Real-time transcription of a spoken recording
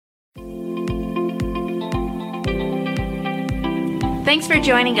Thanks for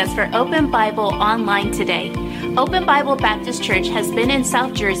joining us for Open Bible Online today. Open Bible Baptist Church has been in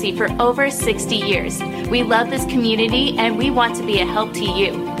South Jersey for over 60 years. We love this community and we want to be a help to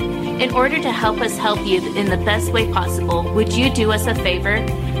you. In order to help us help you in the best way possible, would you do us a favor?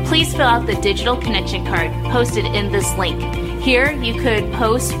 Please fill out the digital connection card posted in this link. Here you could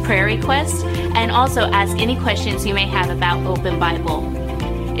post prayer requests and also ask any questions you may have about Open Bible.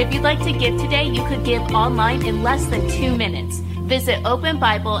 If you'd like to give today, you could give online in less than 2 minutes. Visit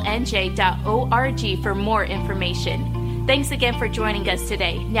openbiblenj.org for more information. Thanks again for joining us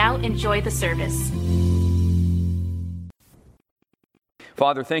today. Now enjoy the service.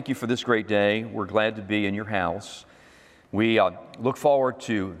 Father, thank you for this great day. We're glad to be in your house. We look forward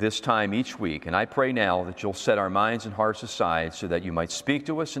to this time each week, and I pray now that you'll set our minds and hearts aside so that you might speak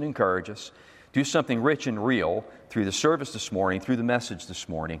to us and encourage us, do something rich and real through the service this morning, through the message this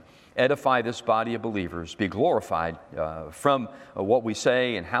morning. Edify this body of believers. Be glorified from what we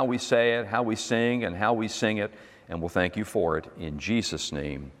say and how we say it, how we sing and how we sing it, and we'll thank you for it in Jesus'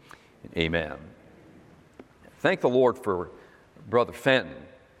 name. Amen. Thank the Lord for Brother Fenton.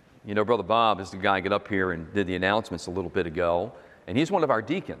 You know, Brother Bob is the guy who got up here and did the announcements a little bit ago, and he's one of our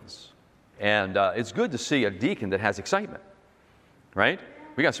deacons. And it's good to see a deacon that has excitement, right?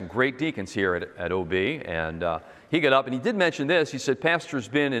 We got some great deacons here at OB, and he got up and he did mention this. He said, Pastor's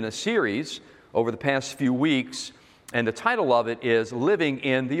been in a series over the past few weeks, and the title of it is Living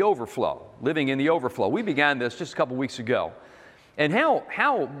in the Overflow. Living in the Overflow. We began this just a couple weeks ago. And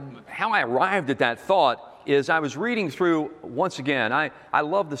how I arrived at that thought is I was reading through, once again, I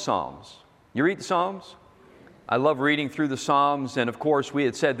love the Psalms. You read the Psalms? I love reading through the Psalms, and of course we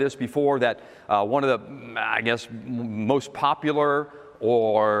had said this before that one of the, I guess, most popular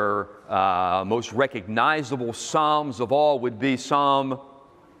or most recognizable Psalms of all would be Psalm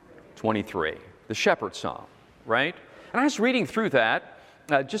 23, the Shepherd Psalm, right? And I was reading through that,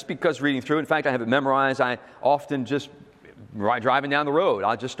 just because reading through, in fact, I have it memorized. I often just, driving down the road,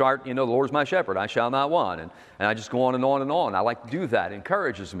 I'll just start, the Lord's my shepherd, I shall not want, and I just go on and on and on. I like to do that. It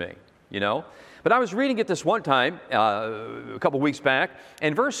encourages me, But I was reading it this one time, a couple weeks back,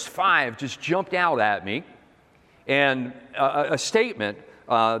 and verse 5 just jumped out at me. And a statement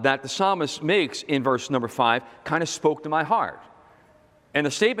that the psalmist makes in verse number 5 kind of spoke to my heart. And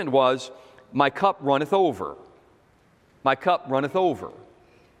the statement was, my cup runneth over. My cup runneth over.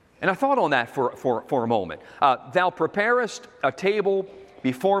 And I thought on that for a moment. Thou preparest a table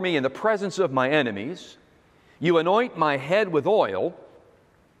before me in the presence of my enemies. You anoint my head with oil.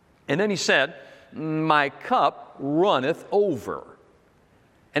 And then he said, my cup runneth over.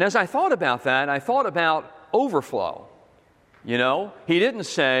 And as I thought about that, I thought about overflow. He didn't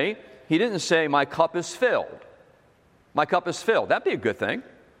say my cup is filled. My cup is filled. That'd be a good thing,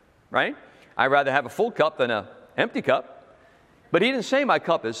 right? I'd rather have a full cup than an empty cup. But he didn't say my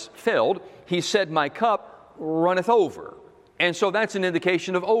cup is filled. He said my cup runneth over. And so that's an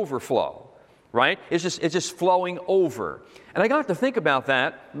indication of overflow, right? It's just flowing over. And I got to think about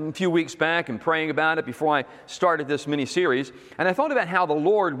that a few weeks back and praying about it before I started this mini-series. And I thought about how the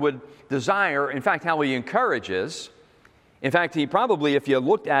Lord would desire, in fact, how He encourages. In fact, He probably, if you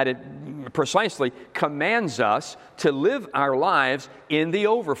looked at it precisely, commands us to live our lives in the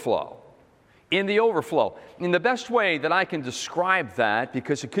overflow. In the overflow. And the best way that I can describe that,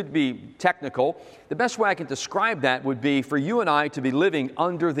 because it could be technical, the best way I can describe that would be for you and I to be living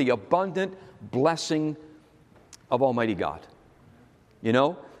under the abundant blessing of Almighty God.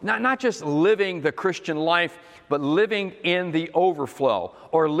 Not just living the Christian life, but living in the overflow,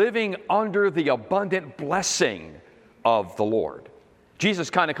 or living under the abundant blessing of the Lord. Jesus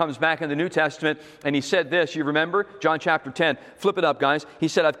kind of comes back in the New Testament, and He said this, you remember? John chapter 10. Flip it up, guys. He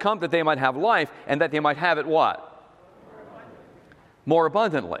said, I've come that they might have life, and that they might have it what? More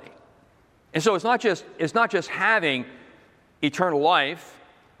abundantly. And so it's not just having eternal life.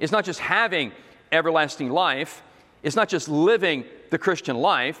 It's not just having everlasting life. It's not just living the Christian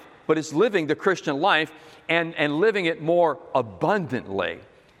life, but it's living the Christian life and living it more abundantly.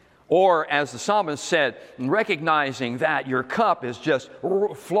 Or, as the psalmist said, recognizing that your cup is just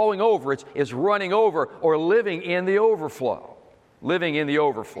flowing over, it's running over, or living in the overflow. Living in the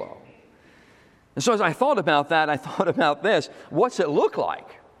overflow. And so as I thought about that, I thought about this. What's it look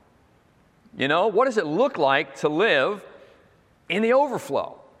like? What does it look like to live in the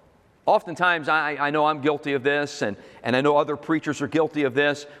overflow? Oftentimes, I know I'm guilty of this, and I know other preachers are guilty of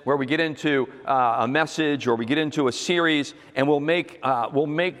this, where we get into a message or we get into a series, and we'll make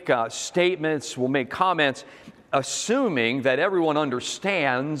statements, we'll make comments, assuming that everyone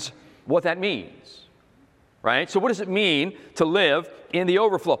understands what that means, right? So what does it mean to live in the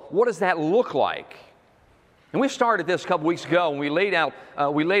overflow? What does that look like? And we started this a couple weeks ago, and we laid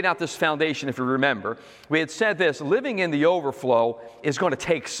out this foundation, if you remember. We had said this: living in the overflow is going to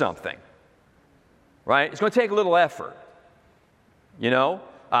take something, right? It's going to take a little effort, you know?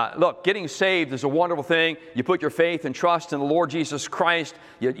 Look, getting saved is a wonderful thing. You put your faith and trust in the Lord Jesus Christ.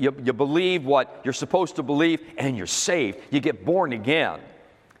 You believe what you're supposed to believe, and you're saved. You get born again.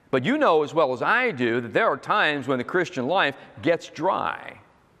 But you know as well as I do that there are times when the Christian life gets dry.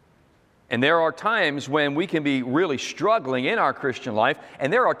 And there are times when we can be really struggling in our Christian life.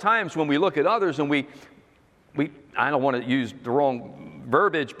 And there are times when we look at others and we I don't want to use the wrong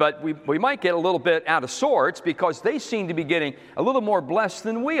verbiage, but we might get a little bit out of sorts because they seem to be getting a little more blessed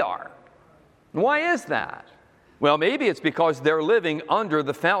than we are. And why is that? Well, maybe it's because they're living under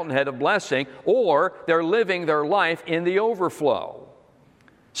the fountainhead of blessing, or they're living their life in the overflow.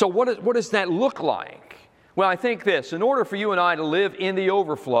 So what does that look like? Well, I think this: in order for you and I to live in the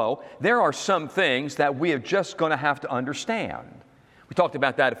overflow, there are some things that we are just going to have to understand. We talked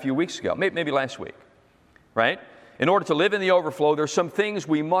about that a few weeks ago, maybe last week, right? In order to live in the overflow, there's some things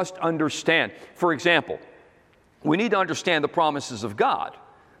we must understand. For example, we need to understand the promises of God.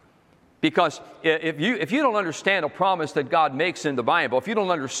 Because if you don't understand a promise that God makes in the Bible, if you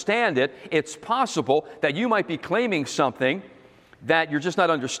don't understand it, it's possible that you might be claiming something that you're just not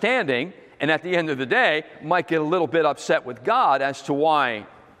understanding, and at the end of the day, might get a little bit upset with God as to why.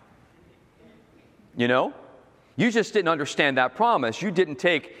 You know? You just didn't understand that promise. You didn't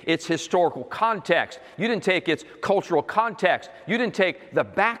take its historical context. You didn't take its cultural context. You didn't take the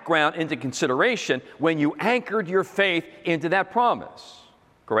background into consideration when you anchored your faith into that promise.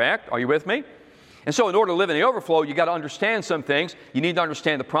 Correct? Are you with me? And so in order to live in the overflow, you got to understand some things. You need to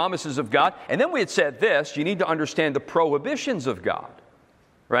understand the promises of God. And then we had said this: you need to understand the prohibitions of God.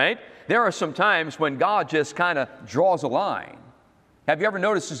 Right? There are some times when God just kind of draws a line. Have you ever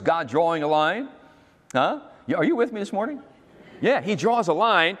noticed this God drawing a line? Huh? Are you with me this morning? Yeah, He draws a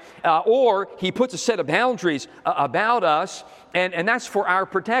line, or He puts a set of boundaries about us, and that's for our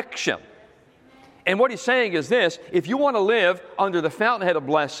protection. And what He's saying is this: if you want to live under the fountainhead of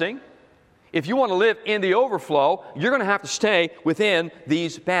blessing, if you want to live in the overflow, you're going to have to stay within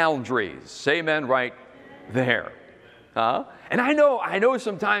these boundaries. Say amen right there. And I know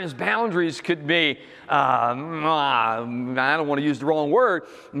sometimes boundaries could be, I don't want to use the wrong word,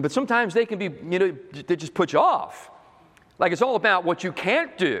 but sometimes they can be, they just put you off. Like it's all about what you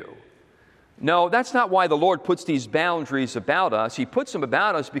can't do. No, that's not why the Lord puts these boundaries about us. He puts them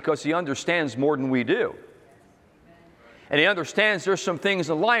about us because He understands more than we do. And He understands there's some things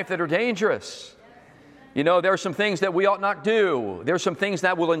in life that are dangerous. There are some things that we ought not do. There are some things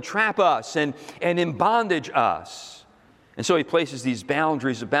that will entrap us and in bondage us. And so He places these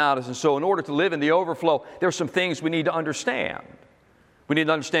boundaries about us. And so in order to live in the overflow, there are some things we need to understand. We need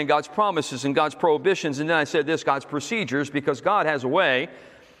to understand God's promises and God's prohibitions. And then I said this: God's procedures, because God has a way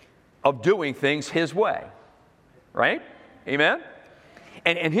of doing things His way. Right? Amen?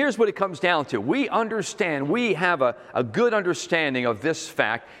 And here's what it comes down to. We understand, we have a good understanding of this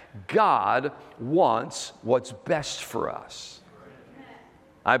fact: God wants what's best for us.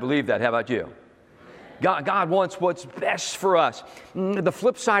 I believe that. How about you? God wants what's best for us. The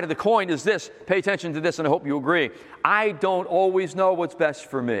flip side of the coin is this. Pay attention to this, and I hope you agree. I don't always know what's best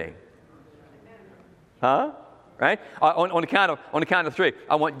for me. Huh? Right? On the count of three,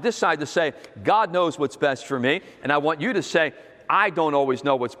 I want this side to say, God knows what's best for me, and I want you to say, I don't always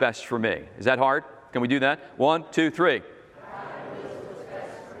know what's best for me. Is that hard? Can we do that? 1, 2, 3. God knows what's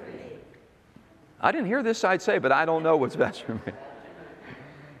best for me. I didn't hear this side say, but I don't know what's best for me.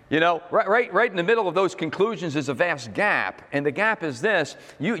 Right in the middle of those conclusions is a vast gap. And the gap is this: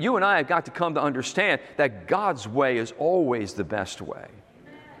 you and I have got to come to understand that God's way is always the best way.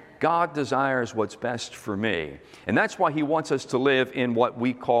 God desires what's best for me. And that's why He wants us to live in what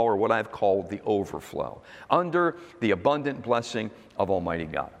we call, or what I've called, the overflow, under the abundant blessing of Almighty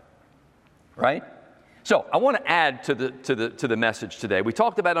God. Right? So I want to add to the message today. We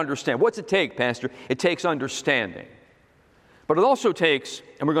talked about understand. What's it take, Pastor? It takes understanding. But it also takes,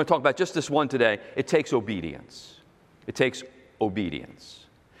 and we're going to talk about just this one today, it takes obedience. It takes obedience.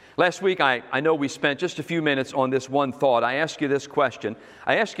 Last week, I know we spent just a few minutes on this one thought. I asked you this question.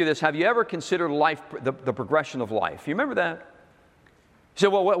 I asked you this: have you ever considered life, the progression of life? You remember that? You said,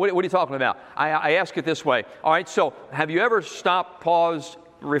 well, what are you talking about? I ask it this way. All right, so have you ever stopped, paused,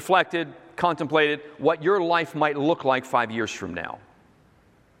 reflected, contemplated what your life might look like 5 years from now?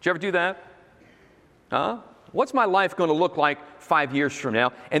 Did you ever do that? Huh? What's my life going to look like 5 years from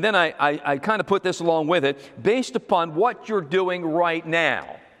now? And then I kind of put this along with it, based upon what you're doing right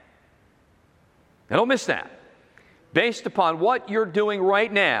now. Now don't miss that. Based upon what you're doing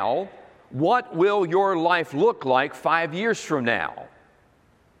right now, what will your life look like 5 years from now?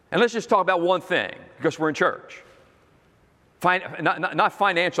 And let's just talk about one thing, because we're in church. Not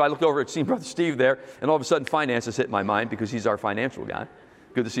financial. I looked over at Brother Steve there, and all of a sudden finances hit my mind because he's our financial guy.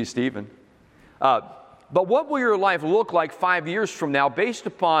 Good to see Stephen. But what will your life look like 5 years from now based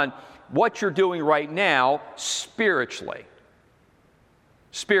upon what you're doing right now spiritually?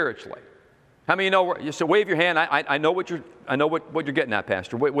 Spiritually. How many of you know? So wave your hand. I know what you're getting at,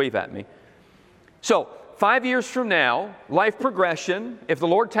 Pastor. Wave at me. So 5 years from now, life progression. If the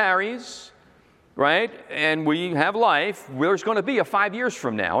Lord tarries, right, and we have life, there's going to be a 5 years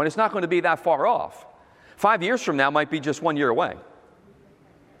from now, and it's not going to be that far off. 5 years from now might be just 1 year away.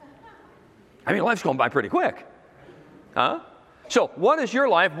 I mean, life's going by pretty quick. Huh? So what is your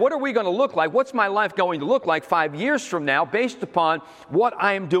life? What are we going to look like? What's my life going to look like 5 years from now based upon what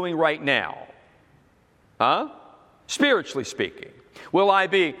I am doing right now? Huh? Spiritually speaking. Will I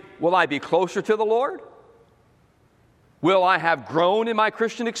be closer to the Lord? Will I have grown in my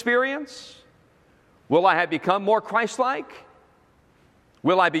Christian experience? Will I have become more Christ-like?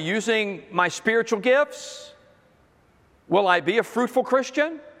 Will I be using my spiritual gifts? Will I be a fruitful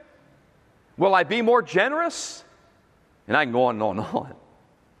Christian? Will I be more generous? And I can go on and on and on.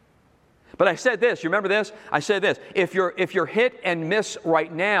 But I said this, you remember this? I said this, if you're hit and miss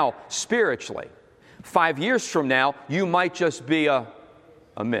right now spiritually, 5 years from now, you might just be a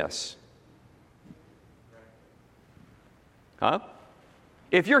miss. Huh?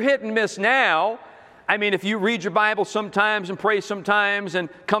 If you're hit and miss now, I mean, if you read your Bible sometimes and pray sometimes and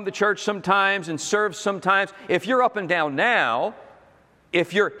come to church sometimes and serve sometimes, if you're up and down now,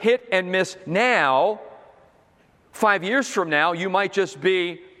 if you're hit and miss now, 5 years from now, you might just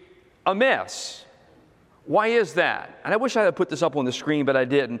be a mess. Why is that? And I wish I had put this up on the screen, but I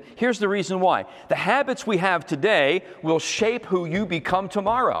didn't. Here's the reason why. The habits we have today will shape who you become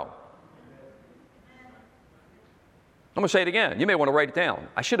tomorrow. I'm going to say it again. You may want to write it down.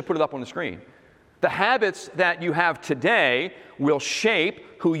 I should have put it up on the screen. The habits that you have today will shape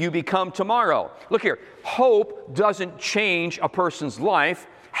who you become tomorrow. Look here. Hope doesn't change a person's life.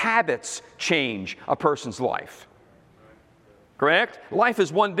 Habits change a person's life. Correct? Life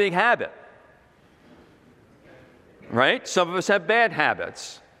is one big habit. Right? Some of us have bad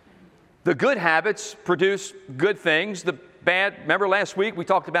habits. The good habits produce good things. The bad, remember last week we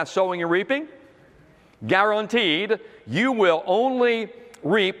talked about sowing and reaping? Guaranteed, you will only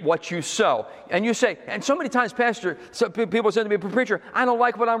reap what you sow. And you say, and so many times, Pastor, people say to me, preacher, I don't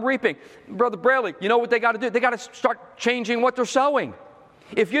like what I'm reaping. Brother Bradley, you know what they got to do? They got to start changing what they're sowing.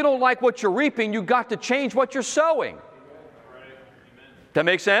 If you don't like what you're reaping, you got to change what you're sowing. That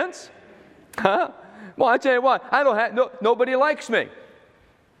make sense? Huh? Well, I tell you what, nobody likes me.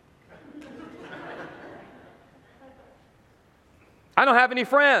 I don't have any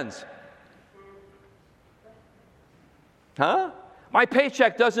friends. Huh? My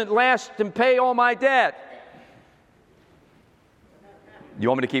paycheck doesn't last and pay all my debt. You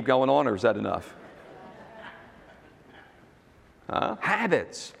want me to keep going on, or is that enough?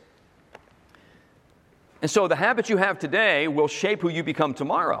 Habits. And so the habits you have today will shape who you become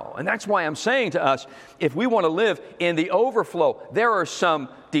tomorrow. And that's why I'm saying to us, if we want to live in the overflow, there are some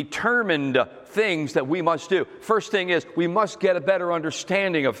determined things that we must do. First thing is, we must get a better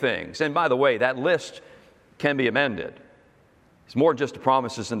understanding of things. And by the way, that list can be amended. It's more than just the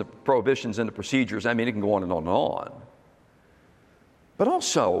promises and the prohibitions and the procedures. I mean, it can go on and on and on. But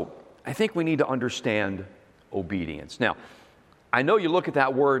also, I think we need to understand obedience. Now, I know you look at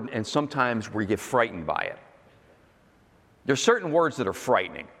that word and sometimes we get frightened by it. There's certain words that are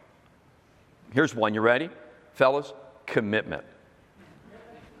frightening. Here's one. You ready? Fellas, commitment.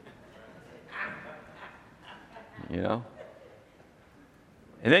 You know?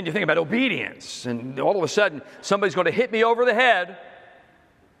 And then you think about obedience, and all of a sudden, somebody's going to hit me over the head.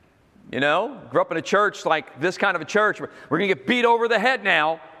 You know, grew up in a church like this kind of a church. We're going to get beat over the head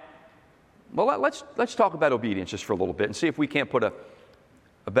now. Well, let's talk about obedience just for a little bit and see if we can't put a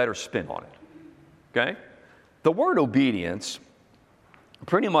better spin on it. Okay? The word obedience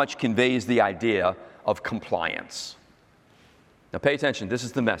pretty much conveys the idea of compliance. Now pay attention. This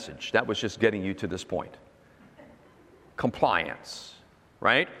is the message. That was just getting you to this point. Compliance.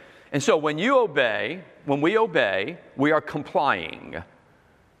 Right? And so when we obey, we are complying.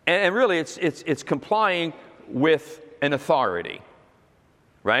 And really it's complying with an authority.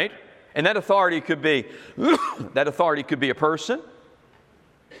 Right? And that authority could be a person.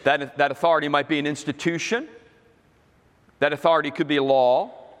 That authority might be an institution. That authority could be a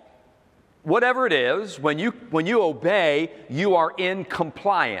law. Whatever it is, when you obey, you are in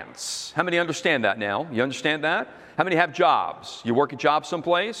compliance. How many understand that now? You understand that? How many have jobs? You work a job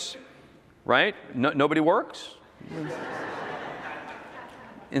someplace? right? Nobody works.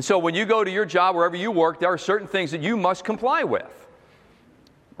 And so when you go to your job, wherever you work, there are certain things that you must comply with,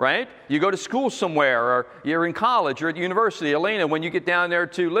 right? You go to school somewhere, or you're in college, or at university. Elena, when you get down there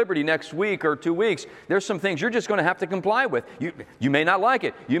to Liberty next week or 2 weeks, there's some things you're just going to have to comply with. You may not like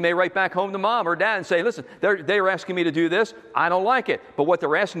it. You may write back home to mom or dad and say, listen, they're asking me to do this. I don't like it. But what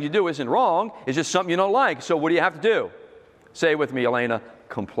they're asking you to do isn't wrong. It's just something you don't like. So what do you have to do? Say it with me, Elena,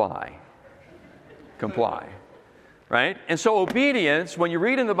 comply. Comply. Right? And so obedience, when you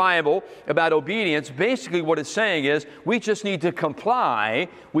read in the Bible about obedience, basically what it's saying is we just need to comply.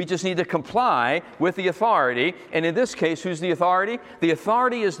 We just need to comply with the authority. And in this case, who's the authority? The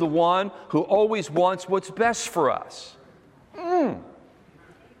authority is the one who always wants what's best for us. I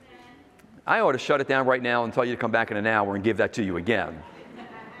ought to shut it down right now and tell you to come back in an hour and give that to you again.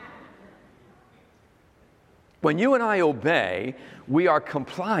 When you and I obey, we are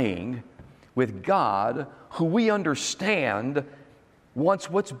complying with God, who we understand wants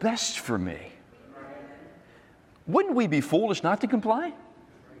what's best for me. Wouldn't we be foolish not to comply?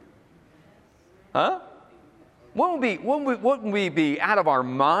 Huh? Wouldn't we be out of our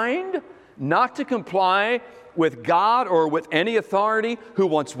mind not to comply with God or with any authority who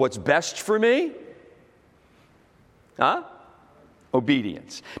wants what's best for me? Huh?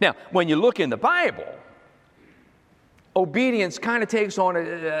 Obedience. Now, when you look in the Bible, obedience kind of takes on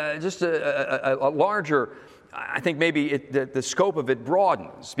just a larger, I think maybe the scope of it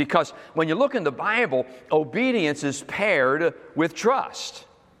broadens. Because when you look in the Bible, obedience is paired with trust.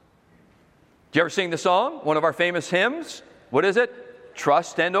 Did you ever sing the song? One of our famous hymns? What is it?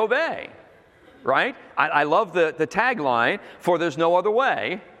 Trust and obey. Right? I love the tagline, for there's no other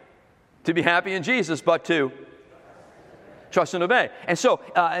way to be happy in Jesus but to trust and obey. And so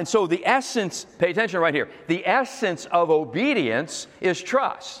the essence, pay attention right here, the essence of obedience is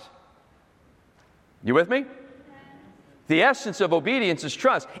trust. You with me? The essence of obedience is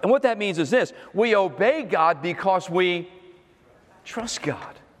trust. And what that means is this: we obey God because we trust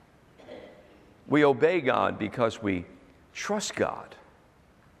God. We obey God because we trust God.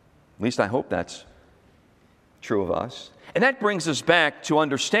 At least I hope that's true of us. And that brings us back to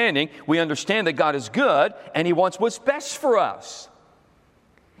understanding. We understand that God is good and He wants what's best for us.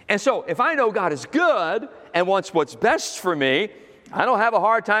 And so if I know God is good and wants what's best for me, I don't have a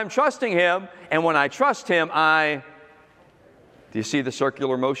hard time trusting Him. And when I trust Him, do you see the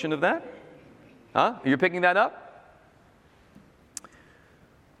circular motion of that? Huh? You're picking that up?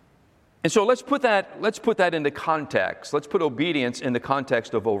 And so let's put that into context. Let's put obedience in the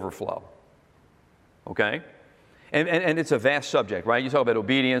context of overflow. Okay? And it's a vast subject, right? You talk about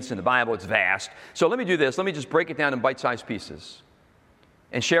obedience in the Bible, it's vast. So let me do this. Let me just break it down in bite-sized pieces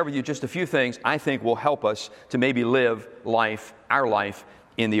and share with you just a few things I think will help us to maybe live our life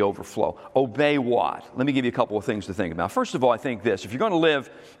in the overflow. Obey what? Let me give you a couple of things to think about. First of all, I think this: if you're going to live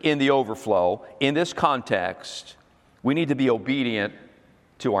in the overflow, in this context, we need to be obedient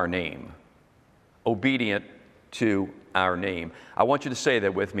to our name. Obedient to our name. I want you to say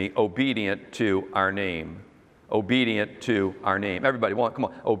that with me: obedient to our name. Obedient to our name. Everybody, come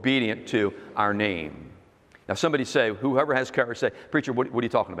on. Obedient to our name. Now somebody say, whoever has courage, say, preacher, what are you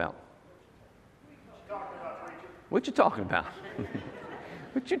talking about? What you talking about?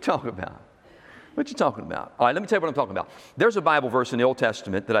 What you talking about? What you talking about? All right, let me tell you what I'm talking about. There's a Bible verse in the Old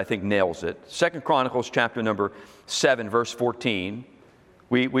Testament that I think nails it. 2 Chronicles chapter number 7, verse 14.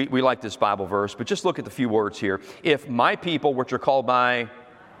 We like this Bible verse, but just look at the few words here. If my people, which are called by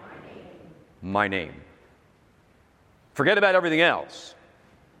my name. Forget about everything else.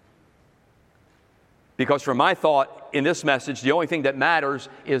 Because from my thought in this message, the only thing that matters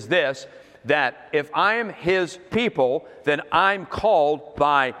is this: that if I'm His people, then I'm called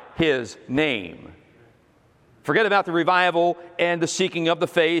by His name. Forget about the revival and the seeking of the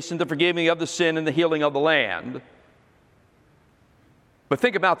face and the forgiving of the sin and the healing of the land. But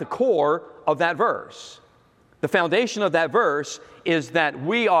think about the core of that verse. The foundation of that verse is that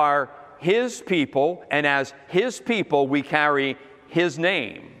we are His people, and as His people, we carry His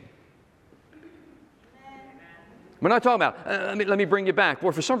name. We're not talking about, let me bring you back.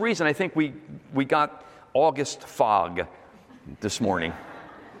 Well, for some reason, I think we got August fog this morning.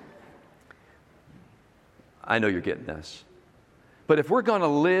 I know you're getting this. But if we're going to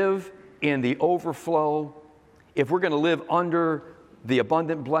live in the overflow, if we're going to live under the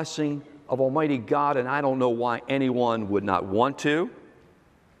abundant blessing of Almighty God, and I don't know why anyone would not want to,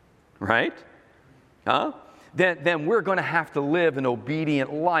 right? Huh? then we're going to have to live an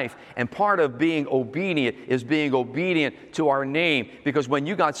obedient life. And part of being obedient is being obedient to our name. Because when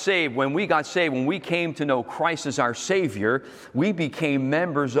we got saved, when we came to know Christ as our Savior, we became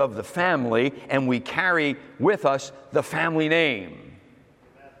members of the family, and we carry with us the family name.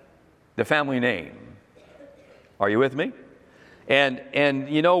 The family name. Are you with me? And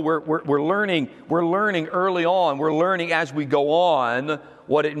you know, we're learning early on. We're learning as we go on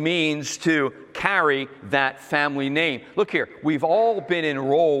what it means to carry that family name. Look here, we've all been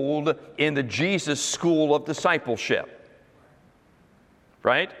enrolled in the Jesus School of Discipleship.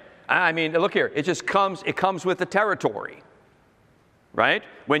 Right? I mean, look here, it comes with the territory. Right?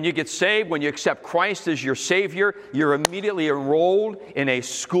 When you get saved, when you accept Christ as your Savior, you're immediately enrolled in a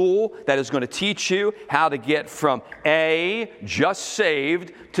school that is going to teach you how to get from A, just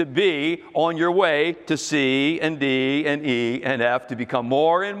saved, to B, on your way to C and D and E and F, to become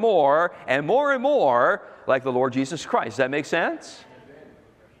more and more and more and more like the Lord Jesus Christ. Does that make sense?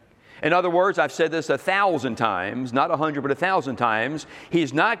 In other words, I've said this 1,000 times, not 100, but 1,000 times.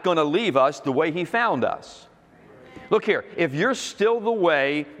 He's not going to leave us the way He found us. Look here, if you're still the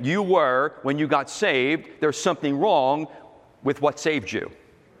way you were when you got saved, there's something wrong with what saved you.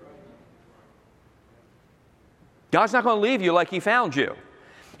 God's not going to leave you like He found you.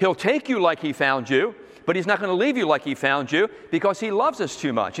 He'll take you like He found you, but He's not going to leave you like He found you, because He loves us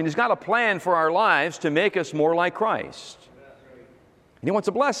too much. And He's got a plan for our lives to make us more like Christ. And He wants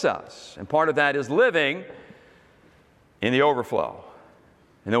to bless us. And part of that is living in the overflow.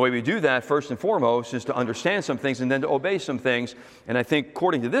 And the way we do that, first and foremost, is to understand some things and then to obey some things. And I think,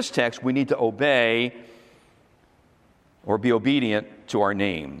 according to this text, we need to obey or be obedient to our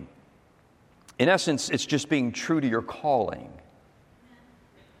name. In essence, it's just being true to your calling.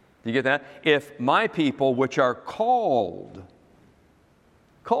 Do you get that? If my people, which are called.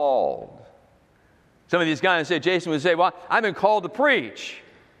 Some of these guys say, Jason would say, well, I've been called to preach.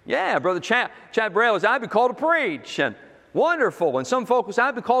 Yeah, Brother Chad Braille says, I've been called to preach. And wonderful. And some folks say,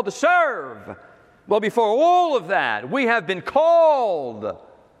 I've been called to serve. Well, before all of that, we have been called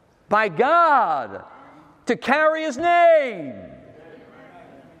by God to carry His name.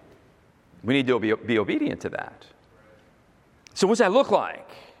 We need to be obedient to that. So what does that look like?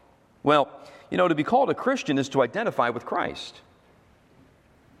 Well, you know, to be called a Christian is to identify with Christ.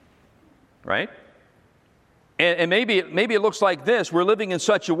 Right? And maybe it looks like this. We're living in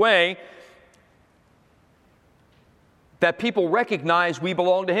such a way that people recognize we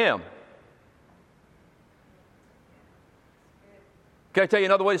belong to Him. Can I tell you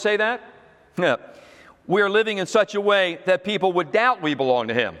another way to say that? Yeah. We are living in such a way that people would doubt we belong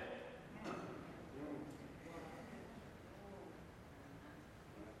to Him.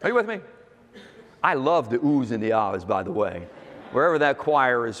 Are you with me? I love the oohs and the ahs, by the way. Wherever that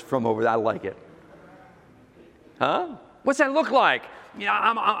choir is from over there, I like it. Huh? What's that look like? You know,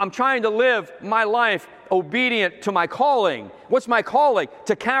 I'm trying to live my life obedient to my calling. What's my calling?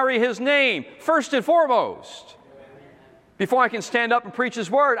 To carry His name, first and foremost. Before I can stand up and preach His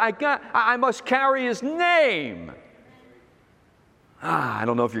word, I must carry His name. I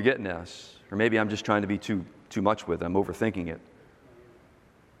don't know if you're getting this. Or maybe I'm just trying to be too much with it. I'm overthinking it.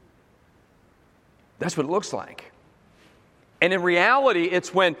 That's what it looks like. And in reality,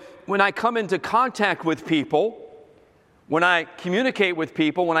 it's when I come into contact with people, when I communicate with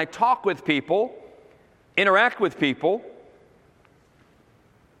people, when I talk with people, interact with people.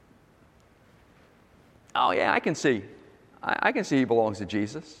 Oh yeah, I can see He belongs to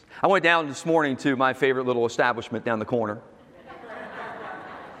Jesus. I went down this morning to my favorite little establishment down the corner.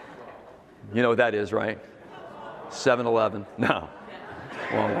 You know what that is, right? 7-Eleven. No.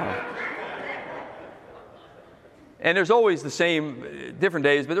 Wrong one. And there's always the same, different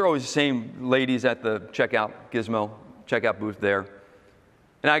days, but there are always the same ladies at the checkout booth there.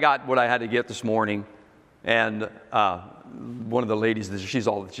 And I got what I had to get this morning. And one of the ladies, she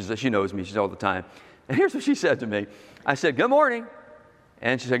knows me, she's all the time. And here's what she said to me. I said, good morning.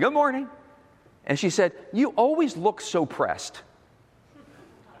 And she said, good morning. And she said, you always look so pressed.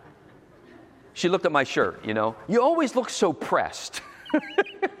 She looked at my shirt, you know. You always look so pressed.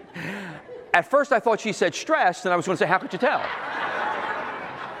 At first I thought she said stressed, and I was going to say, how could you tell?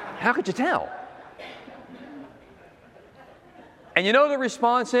 How could you tell? And you know the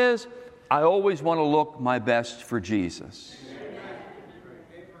response is, I always want to look my best for Jesus.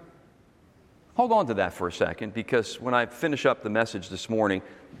 Hold on to that for a second, because when I finish up the message this morning,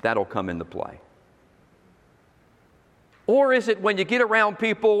 that'll come into play. Or is it when you get around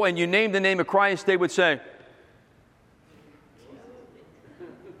people and you name the name of Christ, they would say,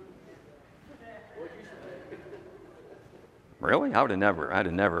 really? I'd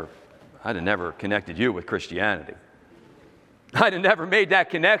have never I'd have never connected you with Christianity. I'd have never made that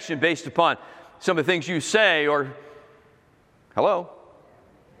connection based upon some of the things you say or, hello?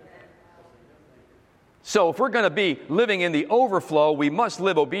 So if we're going to be living in the overflow, we must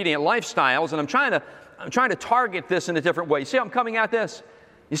live obedient lifestyles. And I'm trying to target this in a different way. You see how I'm coming at this?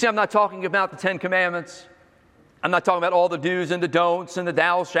 You see, I'm not talking about the 10 Commandments. I'm not talking about all the do's and the don'ts and the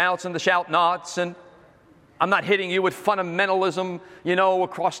thou shouts and the shout nots. And I'm not hitting you with fundamentalism,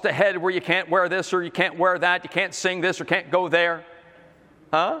 across the head where you can't wear this or you can't wear that. You can't sing this or can't go there.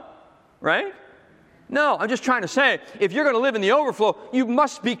 Huh? Right? No, I'm just trying to say, if you're going to live in the overflow, you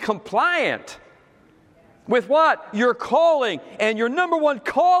must be compliant with what? Your calling. And your number one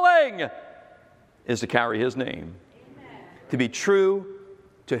calling is to carry His name. Amen. To be true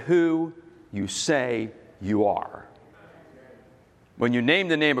to who you say you are. When you name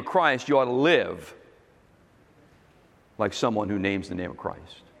the name of Christ, you ought to live like someone who names the name of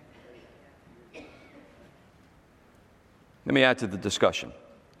Christ. Let me add to the discussion.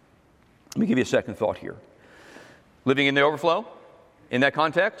 Let me give you a second thought here. Living in the overflow, in that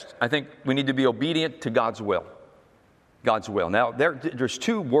context, I think we need to be obedient to God's will. God's will. Now, there's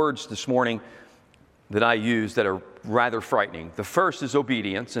two words this morning that I use that are rather frightening. The first is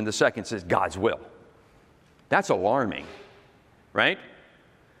obedience, and the second says God's will. That's alarming, right?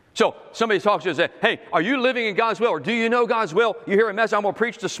 So somebody talks to you and says, hey, are you living in God's will? Or do you know God's will? You hear a message, I'm going to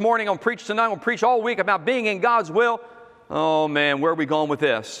preach this morning, I'm going to preach tonight, I'm going to preach all week about being in God's will. Oh man, where are we going with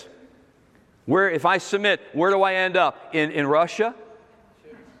this? If I submit, where do I end up? In Russia?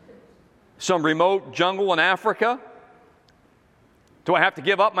 Some remote jungle in Africa? Do I have to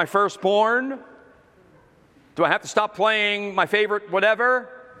give up my firstborn? Do I have to stop playing my favorite whatever?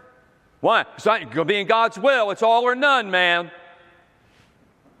 Why? It's not going to be in God's will. It's all or none, man.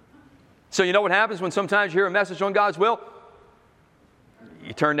 So you know what happens when sometimes you hear a message on God's will?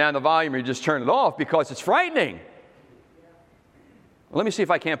 You turn down the volume or you just turn it off because it's frightening. Well, let me see if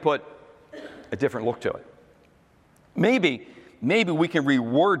I can't put a different look to it. Maybe we can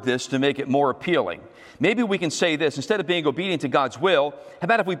reword this to make it more appealing. Maybe we can say this, instead of being obedient to God's will, how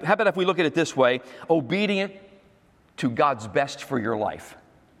about if we look at it this way, obedient to God's best for your life?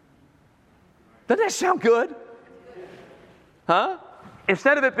 Doesn't that sound good? Huh?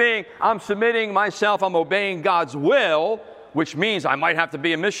 Instead of it being, I'm submitting myself, I'm obeying God's will, which means I might have to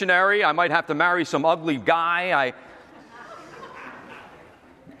be a missionary, I might have to marry some ugly guy,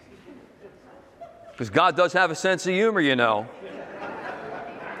 because God does have a sense of humor, Yeah.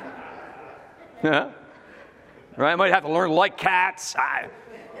 Right? I might have to learn to like cats.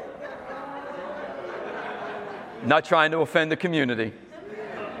 Not trying to offend the community.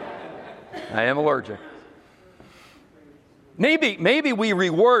 I am allergic. Maybe we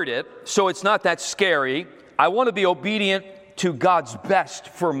reword it so it's not that scary. I want to be obedient to God's best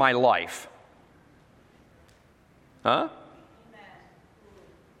for my life. Huh?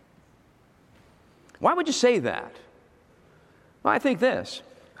 Why would you say that? Well, I think this.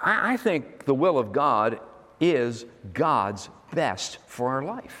 I think the will of God is God's best for our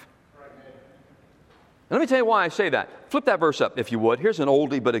life. And let me tell you why I say that. Flip that verse up, if you would. Here's an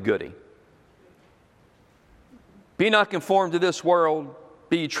oldie but a goodie. Be not conformed to this world.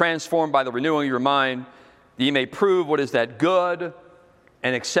 Be transformed by the renewing of your mind, that you may prove what is that good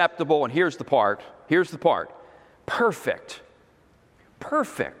and acceptable. And here's the part. Perfect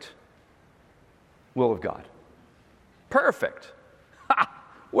will of God. Perfect.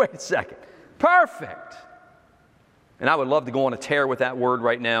 Wait a second. Perfect. And I would love to go on a tear with that word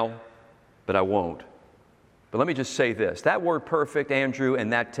right now, but I won't. But let me just say this. That word perfect, Andrew,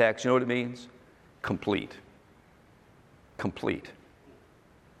 in that text, you know what it means? Complete. Complete.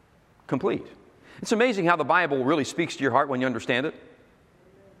 Complete. It's amazing how the Bible really speaks to your heart when you understand it.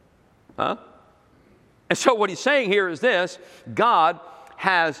 Huh? And so what he's saying here is this. God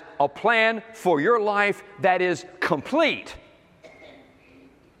has a plan for your life that is complete.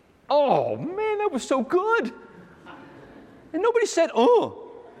 Oh, man, that was so good. And nobody said, oh.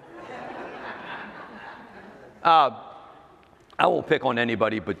 I won't pick on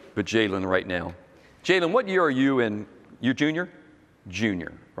anybody but Jalen right now. Jalen, what year are you in? You junior?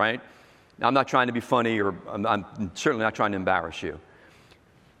 Junior, right? Now, I'm not trying to be funny, or I'm certainly not trying to embarrass you.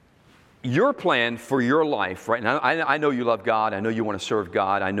 Your plan for your life right now, I know you love God. I know you want to serve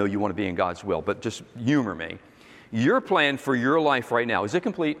God. I know you want to be in God's will, but just humor me. Your plan for your life right now, is it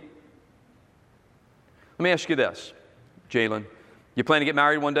complete? Let me ask you this, Jalen. You plan to get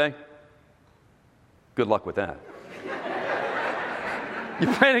married one day? Good luck with that. You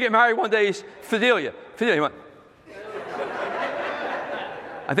plan to get married one day? Fidelia, what?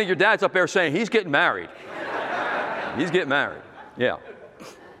 I think your dad's up there saying he's getting married. He's getting married. Yeah.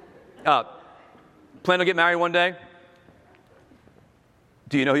 Plan to get married one day?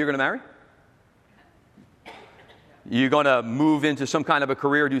 Do you know who you're going to marry? You're going to move into some kind of a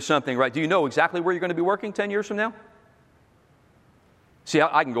career, do something, right? Do you know exactly where you're going to be working 10 years from now? See,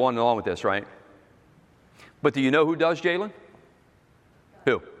 I can go on and on with this, right? But do you know who does, Jalen?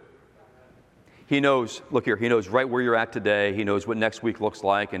 Who? He knows, look here, he knows right where you're at today. He knows what next week looks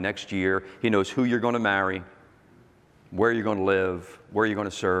like and next year. He knows who you're going to marry, where you're going to live, where you're going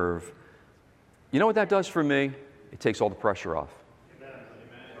to serve. You know what that does for me? It takes all the pressure off.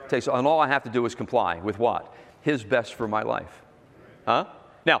 And all I have to do is comply with what? His best for my life. Huh?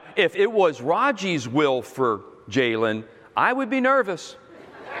 Now, if it was Raji's will for Jalen, I would be nervous.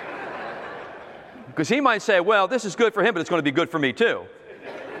 Because he might say, well, this is good for him, but it's going to be good for me too.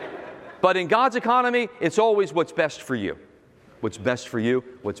 But in God's economy, it's always what's best for you. What's best for you,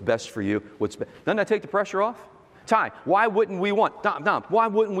 what's best for you, doesn't that take the pressure off? Ty, why wouldn't we want, Dom, why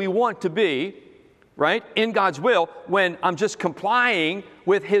wouldn't we want to be, right, in God's will when I'm just complying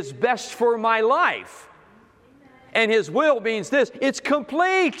with His best for my life? And His will means this, it's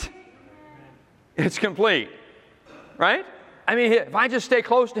complete. It's complete, right? I mean, if I just stay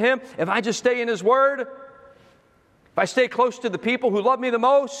close to Him, if I just stay in His Word, if I stay close to the people who love me the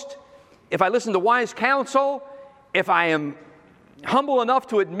most, if I listen to wise counsel, if I am humble enough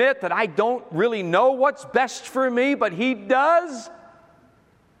to admit that I don't really know what's best for me, but He does,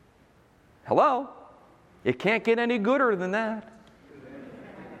 hello? It can't get any gooder than that.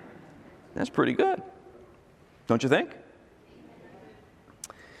 That's pretty good. Don't you think?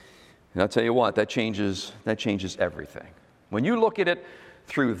 And I'll tell you what, that changes everything. When you look at it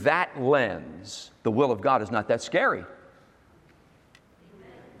through that lens, the will of God is not that scary.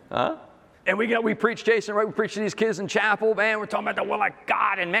 Huh? And we preach, Jason, right? We preach to these kids in chapel, man. We're talking about the will of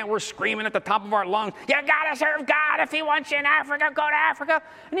God, and man, we're screaming at the top of our lungs, you gotta serve God. If He wants you in Africa, go to Africa.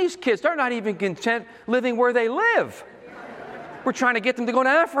 And these kids, they're not even content living where they live. We're trying to get them to go to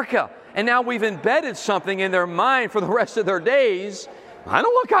Africa. And now we've embedded something in their mind for the rest of their days. I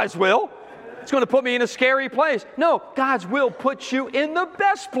don't want God's will. It's going to put me in a scary place. No, God's will puts you in the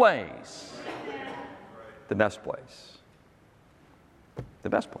best place. The best place. The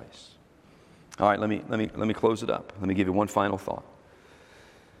best place. All right, let me close it up. Let me give you one final thought.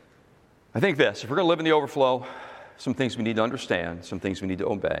 I think this, if we're going to live in the overflow, some things we need to understand, some things we need to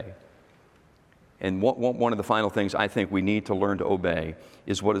obey. And one of the final things I think we need to learn to obey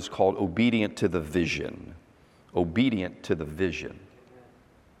is what is called obedient to the vision. Obedient to the vision.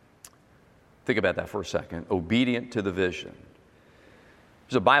 Think about that for a second. Obedient to the vision.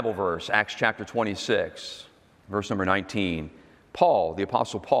 There's a Bible verse, Acts chapter 26, verse number 19. Paul, the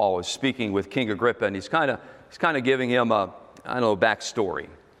Apostle Paul, is speaking with King Agrippa, and he's kind of giving him a backstory.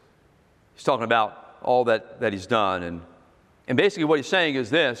 He's talking about all that he's done, and basically what he's saying is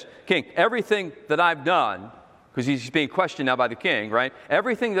this, King, everything that I've done, because he's being questioned now by the king, right?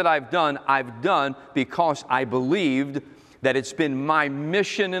 Everything that I've done because I believed that it's been my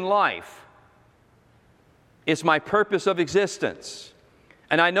mission in life. It's my purpose of existence.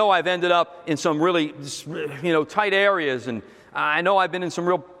 And I know I've ended up in some really, tight areas, and I know I've been in some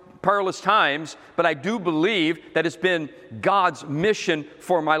real perilous times, but I do believe that it's been God's mission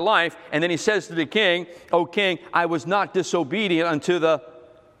for my life. And then he says to the king, O king, I was not disobedient unto the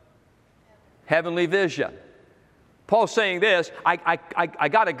heavenly vision. Paul's saying this, I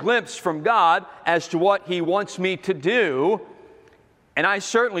got a glimpse from God as to what He wants me to do, and I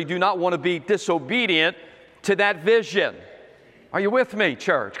certainly do not want to be disobedient to that vision. Are you with me,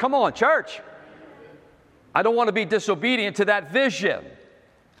 church? Come on, church. I don't want to be disobedient to that vision,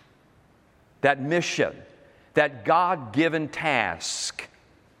 that mission, that God-given task.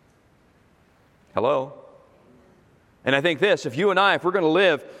 Hello? And I think this, if you and I, if we're going to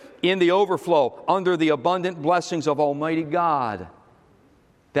live in the overflow, under the abundant blessings of Almighty God,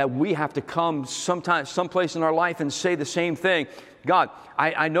 that we have to come someplace in our life and say the same thing. God,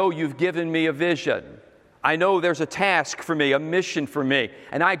 I know You've given me a vision. I know there's a task for me, a mission for me,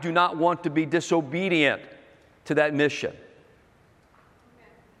 and I do not want to be disobedient to that mission.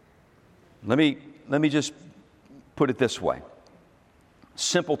 Let me just put it this way.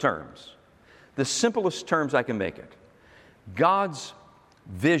 Simple terms. The simplest terms I can make it. God's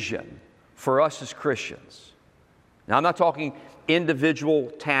vision for us as Christians. Now, I'm not talking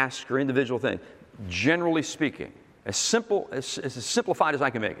individual tasks or individual things. Generally speaking, as simplified as I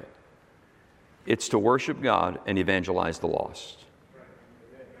can make it, it's to worship God and evangelize the lost.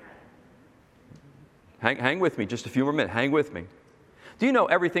 Hang with me just a few more minutes. Hang with me. Do you know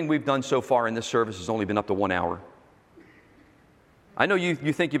everything we've done so far in this service has only been up to 1 hour? I know you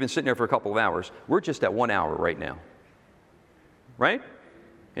think you've been sitting there for a couple of hours. We're just at 1 hour right now. Right?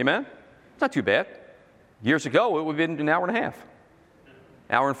 Amen? It's not too bad. Years ago, it would have been an hour and a half.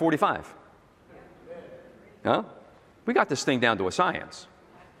 Hour and 45. Huh? We got this thing down to a science.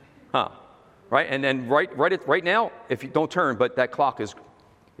 Huh? Right? And then right now, if you don't turn, but that clock is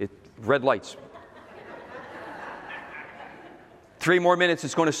red lights. 3 more minutes,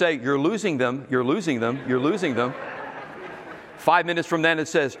 it's going to say, you're losing them, you're losing them, you're losing them. 5 minutes from then, it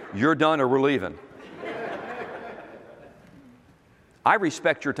says, you're done or we're leaving. I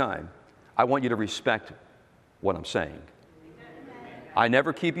respect your time. I want you to respect what I'm saying. I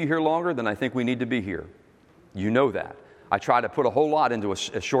never keep you here longer than I think we need to be here. You know that. I try to put a whole lot into a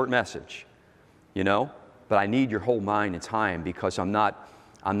short message, you know, but I need your whole mind and time because I'm not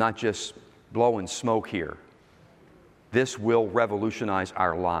just blowing smoke here. This will revolutionize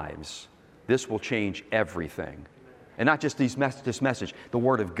our lives. This will change everything. And not just this message, the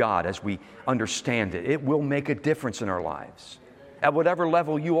Word of God as we understand it. It will make a difference in our lives at whatever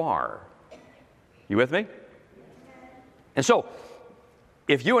level you are. You with me? And so,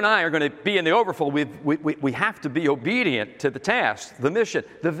 if you and I are going to be in the overflow, we have to be obedient to the task, the mission,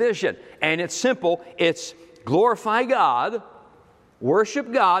 the vision. And it's simple. It's glorify God,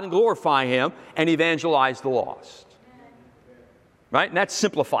 worship God and glorify Him, and evangelize the lost. Right? And that's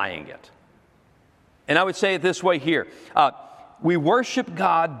simplifying it. And I would say it this way here. We worship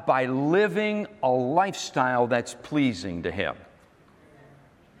God by living a lifestyle that's pleasing to Him.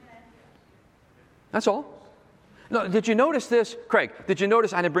 That's all. No, did you notice this? Craig, did you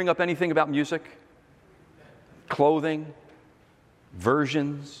notice I didn't bring up anything about music? Clothing?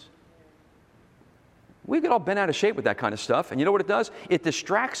 Versions? We get all bent out of shape with that kind of stuff. And you know what it does? It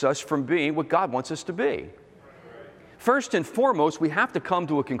distracts us from being what God wants us to be. First and foremost, we have to come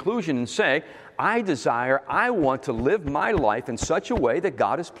to a conclusion and say, I want to live my life in such a way that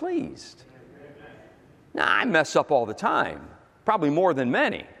God is pleased. Now, I mess up all the time, probably more than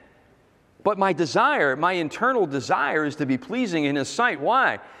many. But my desire, my internal desire is to be pleasing in His sight.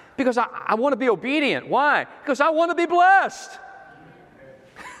 Why? Because I want to be obedient. Why? Because I want to be blessed.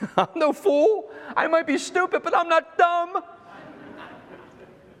 I'm no fool. I might be stupid, but I'm not dumb.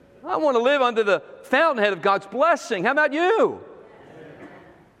 I want to live under the fountainhead of God's blessing. How about you?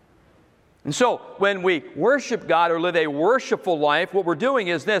 And so when we worship God or live a worshipful life, what we're doing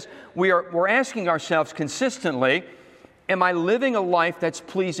is this. We're asking ourselves consistently, am I living a life that's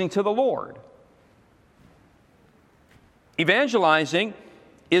pleasing to the Lord? Evangelizing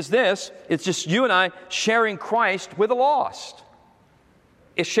is this. It's just you and I sharing Christ with the lost.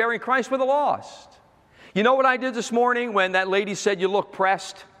 It's sharing Christ with the lost. You know what I did this morning when that lady said you look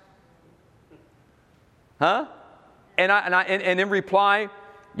pressed? Huh? And in reply,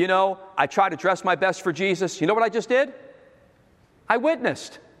 you know, I try to dress my best for Jesus. You know what I just did? I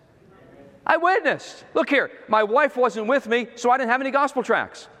witnessed. Look here, my wife wasn't with me, so I didn't have any gospel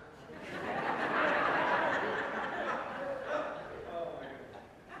tracts.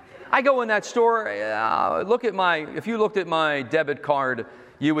 I go in that store, if you looked at my debit card,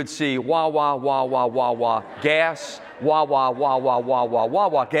 you would see wah, wah, wah, wah, wah, wah, gas, wah, wah, wah, wah, wah, wah, wah,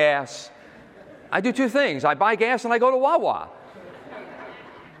 wah, gas. I do two things. I buy gas and I go to Wawa.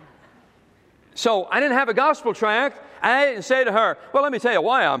 So I didn't have a gospel tract. I didn't say to her, well, let me tell you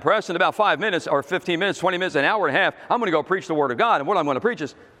why I'm pressed. In about 5 minutes or 15 minutes, 20 minutes, an hour and a half, I'm going to go preach the Word of God. And what I'm going to preach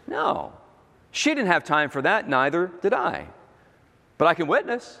is, no. She didn't have time for that. Neither did I. But I can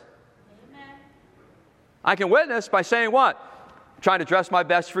witness. Amen. I can witness by saying what? Trying to dress my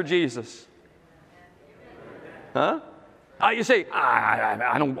best for Jesus. Huh? You say,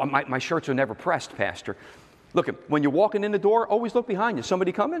 my shirts are never pressed, Pastor. Look, when you're walking in the door, always look behind you.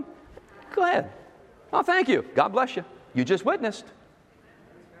 Somebody coming? Go ahead. Oh, thank you. God bless you. You just witnessed.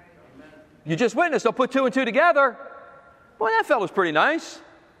 They'll put 2 and 2 together. Boy, that fellow's pretty nice.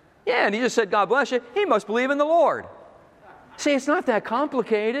 Yeah, and he just said, God bless you. He must believe in the Lord. See, it's not that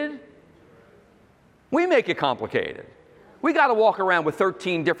complicated. We make it complicated. We got to walk around with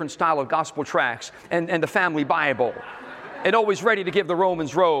 13 different style of gospel tracts and the family Bible. And always ready to give the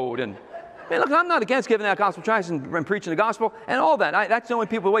Romans road. And look, I'm not against giving out gospel tracts and preaching the gospel and all that. That's the only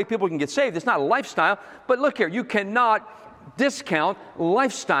way people can get saved. It's not a lifestyle. But look here, you cannot discount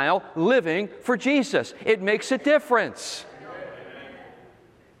lifestyle living for Jesus. It makes a difference.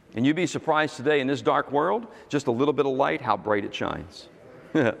 And you'd be surprised today in this dark world, just a little bit of light, how bright it shines.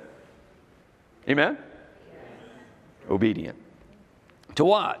 Amen? Obedient. To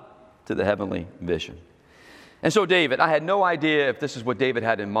what? To the heavenly vision. And so David, I had no idea if this is what David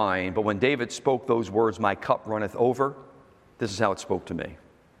had in mind, but when David spoke those words, my cup runneth over, this is how it spoke to me.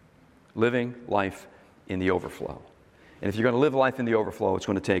 Living life in the overflow. And if you're going to live life in the overflow, it's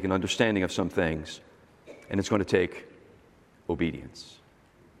going to take an understanding of some things, and it's going to take obedience.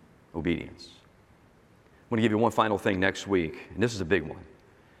 obedience. I'm going to give you one final thing next week, and this is a big one.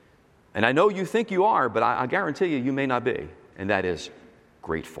 And I know you think you are, but I guarantee you, you may not be, and that is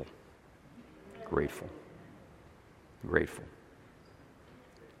grateful. Grateful. Grateful.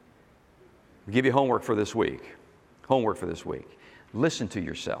 I'll give you homework for this week. Homework for this week. Listen to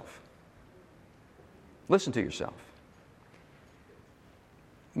yourself. Listen to yourself.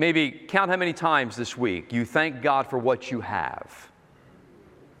 Maybe count how many times this week you thank God for what you have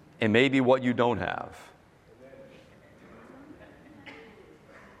and maybe what you don't have.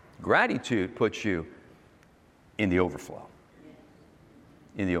 Gratitude puts you in the overflow.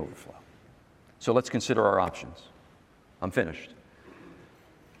 In the overflow. So let's consider our options. I'm finished.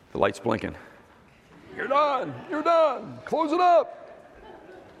 The light's blinking. You're done. You're done. Close it up.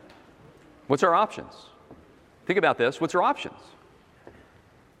 What's our options? Think about this. What's our options?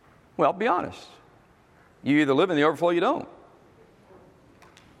 Well, be honest. You either live in the overflow or you don't.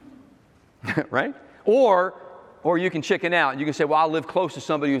 Right? Or you can chicken out and you can say, well, I'll live close to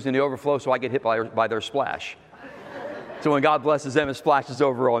somebody who's in the overflow so I get hit by their splash. So when God blesses them, it splashes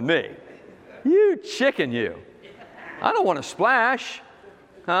over on me. You chicken, you. I don't want to splash.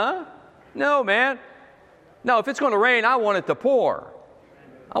 Huh? No, man. No, if it's going to rain, I want it to pour.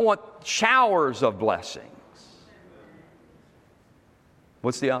 I want showers of blessings.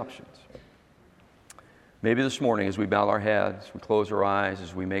 What's the options? Maybe this morning as we bow our heads, we close our eyes,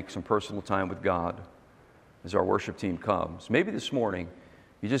 as we make some personal time with God, as our worship team comes, maybe this morning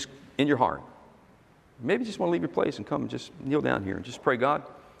you just, in your heart, maybe you just want to leave your place and come and just kneel down here and just pray, God,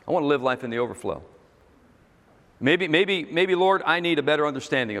 I want to live life in the overflow. Maybe, Lord, I need a better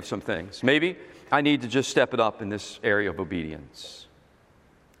understanding of some things. Maybe I need to just step it up in this area of obedience.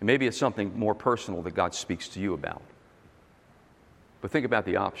 And maybe it's something more personal that God speaks to you about. But think about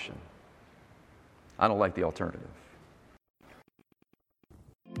the option. I don't like the alternative.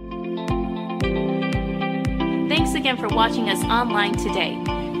 Thanks again for watching us online today.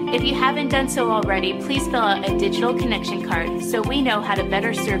 If you haven't done so already, please fill out a digital connection card so we know how to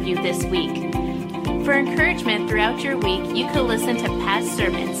better serve you this week. For encouragement throughout your week, you can listen to past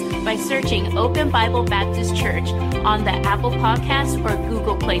sermons by searching Open Bible Baptist Church on the Apple Podcast or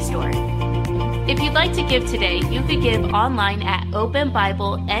Google Play Store. If you'd like to give today, you could give online at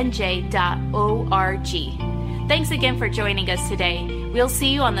openbiblenj.org. Thanks again for joining us today. We'll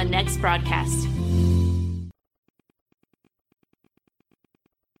see you on the next broadcast.